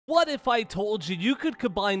What if I told you you could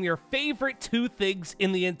combine your favorite two things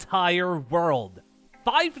in the entire world?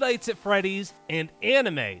 Five Nights at Freddy's and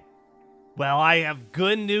anime. Well, I have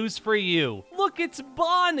good news for you. Look, it's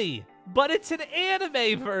Bonnie, but it's an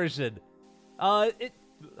anime version. I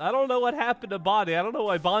don't know what happened to Bonnie. I don't know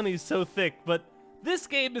why Bonnie's so thick, but this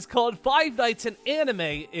game is called Five Nights at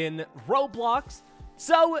Anime in Roblox.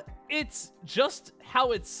 So it's just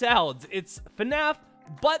how it sounds. It's FNAF,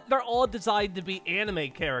 but they're all designed to be anime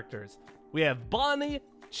characters. We have Bonnie,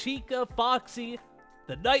 Chica, Foxy,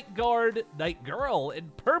 the Night Guard, Night Girl,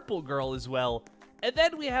 and Purple Girl as well. And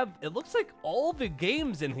then we have, it looks like all the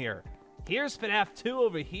games in here. Here's FNAF 2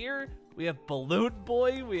 over here. We have Balloon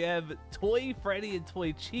Boy, we have Toy Freddy and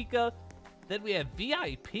Toy Chica. Then we have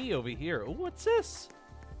VIP over here. Ooh, what's this?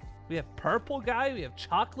 We have Purple Guy, we have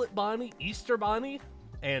Chocolate Bonnie, Easter Bonnie,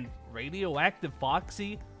 and Radioactive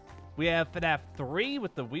Foxy. We have FNAF 3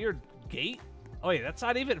 with the weird gate. Oh yeah, that's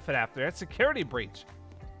not even FNAF 3, that's Security Breach.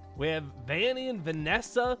 We have Vanny and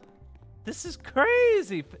Vanessa. This is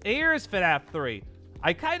crazy. Here's FNAF 3.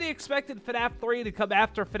 I kind of expected FNAF 3 to come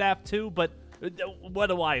after FNAF 2, but what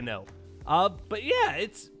do I know? But yeah,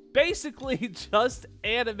 it's basically just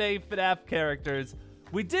anime FNAF characters.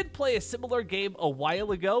 We did play a similar game a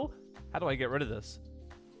while ago. How do I get rid of this?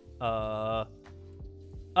 Oh,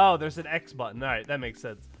 there's an X button. All right, that makes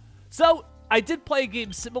sense. So, I did play a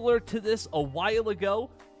game similar to this a while ago,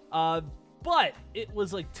 but it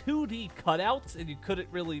was like 2D cutouts, and you couldn't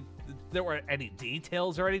really, there weren't any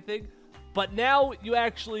details or anything. But now you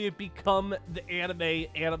actually become the anime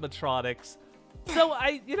animatronics. So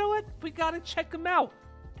you know what? We gotta check them out.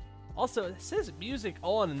 Also, it says music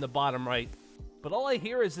on in the bottom right, but all I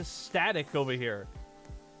hear is this static over here.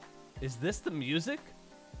 Is this the music?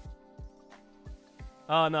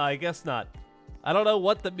 Oh, no, I guess not. I don't know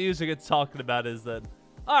what the music it's talking about is then.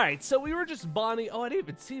 All right, so we were just Bonnie. Oh, I didn't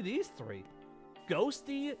even see these three.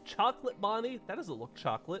 Ghosty, Chocolate Bonnie. That doesn't look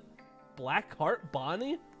chocolate. Black Heart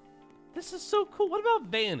Bonnie. This is so cool. What about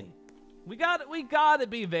Vanny? We gotta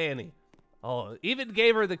be Vanny. Oh, even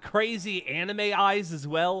gave her the crazy anime eyes as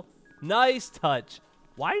well. Nice touch.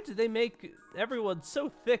 Why did they make everyone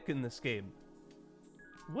so thick in this game?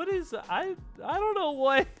 What is, I don't know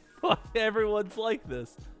why everyone's like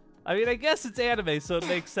this. I mean, I guess it's anime, so it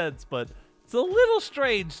makes sense, but it's a little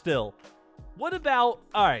strange still. What about,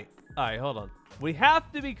 all right, hold on. We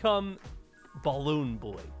have to become Balloon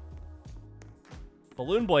Boy.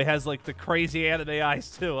 Balloon Boy has like the crazy anime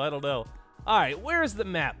eyes too, I don't know. All right, where's the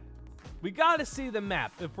map? We gotta see the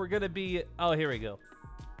map if we're gonna be, oh, here we go.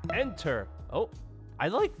 Enter. Oh, I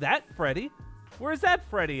like that Freddy. Where's that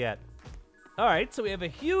Freddy at? All right, so we have a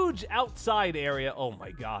huge outside area. Oh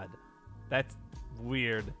my God, that's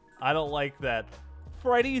weird. I don't like that.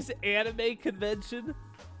 Freddy's anime convention.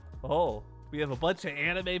 Oh, we have a bunch of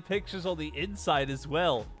anime pictures on the inside as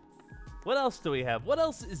well. What else do we have? What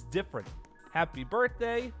else is different? Happy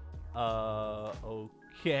birthday.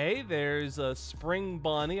 Okay, there's a Spring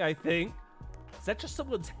Bonnie, I think. Is that just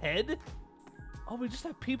someone's head? Oh, we just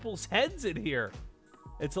have people's heads in here.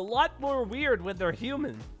 It's a lot more weird when they're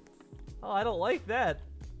human. Oh, I don't like that.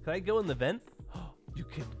 Can I go in the vent? You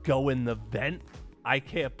can go in the vent? I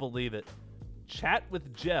can't believe it. Chat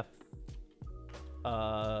with Jeff.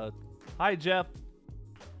 Hi, Jeff.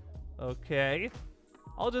 Okay.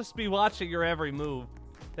 I'll just be watching your every move.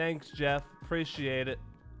 Thanks, Jeff. Appreciate it.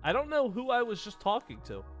 I don't know who I was just talking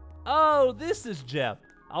to. Oh, this is Jeff.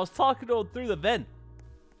 I was talking to him through the vent.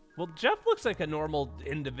 Well, Jeff looks like a normal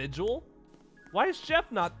individual. Why is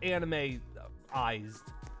Jeff not anime-ized?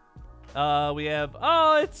 We have,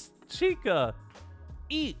 oh, it's Chica.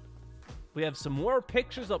 Eat. We have some more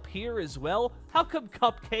pictures up here as well. How come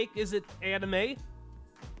Cupcake isn't anime?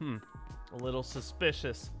 A little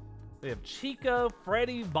suspicious. We have Chica,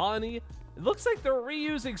 Freddy, Bonnie. It looks like they're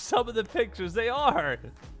reusing some of the pictures. They are.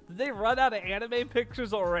 Did they run out of anime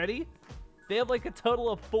pictures already? They have like a total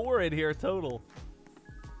of 4 in here total.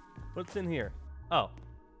 What's in here? Oh.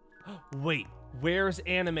 Wait, where's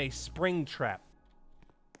Anime Springtrap?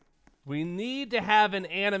 We need to have an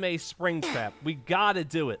Anime Springtrap. We gotta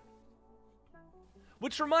do it.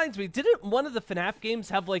 Which reminds me, didn't one of the FNAF games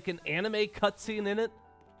have like an anime cutscene in it?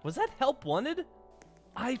 Was that Help Wanted?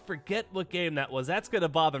 I forget what game that was. That's gonna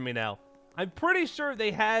bother me now. I'm pretty sure they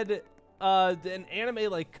had an anime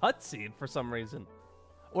like cutscene for some reason.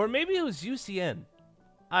 Or maybe it was UCN.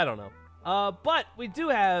 I don't know. But we do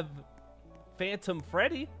have Phantom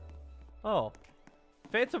Freddy. Oh.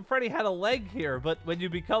 Phantom Freddy had a leg here, but when you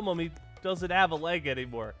become him, he doesn't have a leg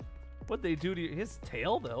anymore. What'd they do to his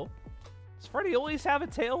tail, though? Does Freddy always have a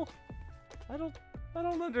tail? I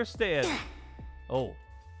don't understand. Oh.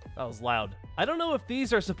 That was loud. I don't know if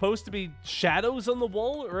these are supposed to be shadows on the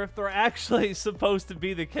wall or if they're actually supposed to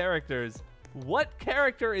be the characters. What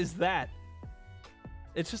character is that?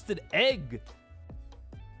 It's just an egg.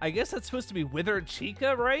 I guess that's supposed to be Withered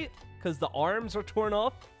Chica, right? Because the arms are torn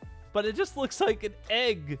off. But it just looks like an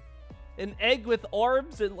egg. An egg with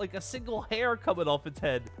arms and like a single hair coming off its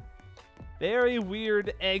head. Very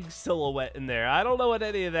weird egg silhouette in there. I don't know what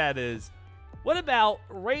any of that is. What about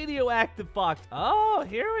Radioactive Fox? Oh,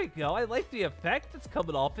 here we go. I like the effect that's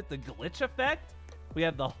coming off it. The glitch effect. We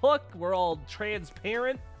have the hook. We're all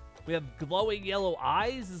transparent. We have glowing yellow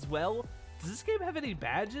eyes as well. Does this game have any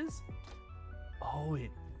badges? Oh,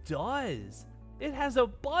 it does. It has a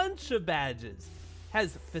bunch of badges.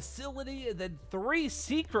 Has facility and then 3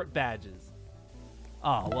 secret badges.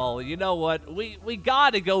 Oh, well, you know what? We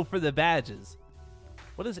gotta go for the badges.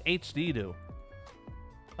 What does HD do?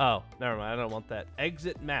 Oh, never mind. I don't want that.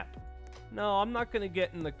 Exit map. No, I'm not gonna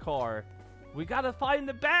get in the car. We gotta find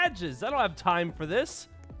the badges. I don't have time for this.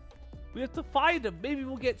 We have to find them. Maybe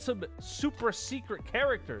we'll get some super secret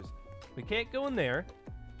characters. We can't go in there,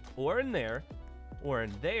 or in there, or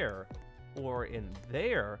in there, or in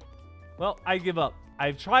there. Well, I give up.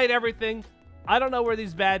 I've tried everything. I don't know where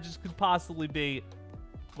these badges could possibly be.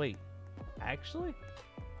 Wait, actually?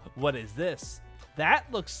 What is this?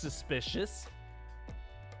 That looks suspicious.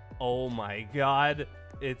 Oh my god.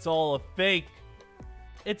 It's all a fake.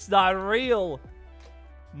 It's not real.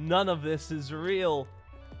 None of this is real.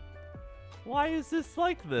 Why is this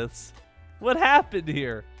like this? What happened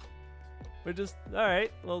here? We're just,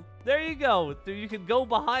 alright, well, there you go. You can go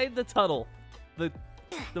behind the tunnel.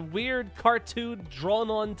 The weird cartoon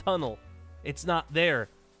drawn-on tunnel. It's not there.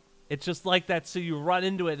 It's just like that, so you run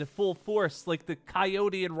into it at full force, like the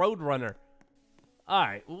Coyote and Roadrunner.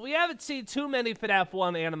 Alright, well, we haven't seen too many FNAF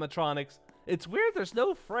 1 animatronics. It's weird there's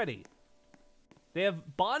no Freddy. They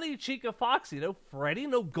have Bonnie, Chica, Foxy. No Freddy?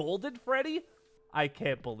 No Golden Freddy? I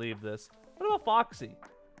can't believe this. What about Foxy?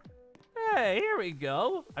 Hey, here we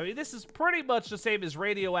go. I mean, this is pretty much the same as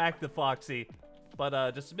Radioactive Foxy,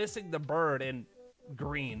 but just missing the bird and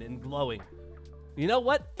green and glowing. You know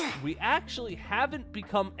what? We actually haven't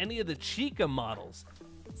become any of the Chica models,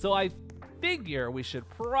 so I figure we should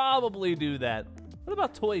probably do that. What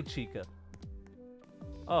about Toy Chica?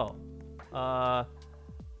 Oh,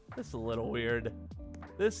 this is a little weird.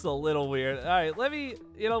 This is a little weird. All right, let me,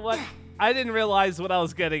 you know what? I didn't realize what I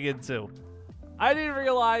was getting into. I didn't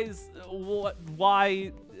realize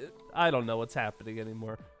why, I don't know what's happening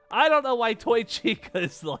anymore. I don't know why Toy Chica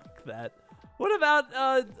is like that. What about,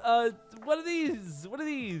 what are these? What are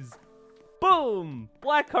these? Boom!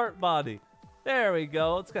 Black heart body. There we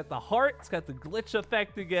go. It's got the heart, it's got the glitch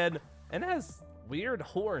effect again, and it has weird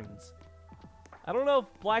horns. I don't know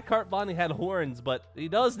if Blackheart Bonnie had horns, but he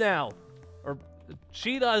does now. Or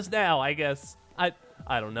she does now, I guess.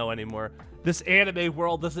 I don't know anymore. This anime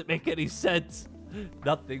world doesn't make any sense.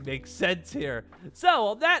 Nothing makes sense here. So,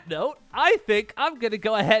 on that note, I think I'm going to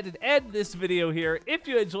go ahead and end this video here. If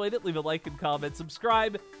you enjoyed it, leave a like and comment,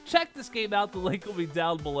 subscribe. Check this game out. The link will be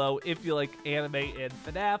down below if you like anime and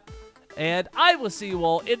FNAF. And I will see you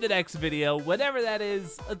all in the next video, whenever that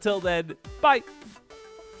is. Until then, bye.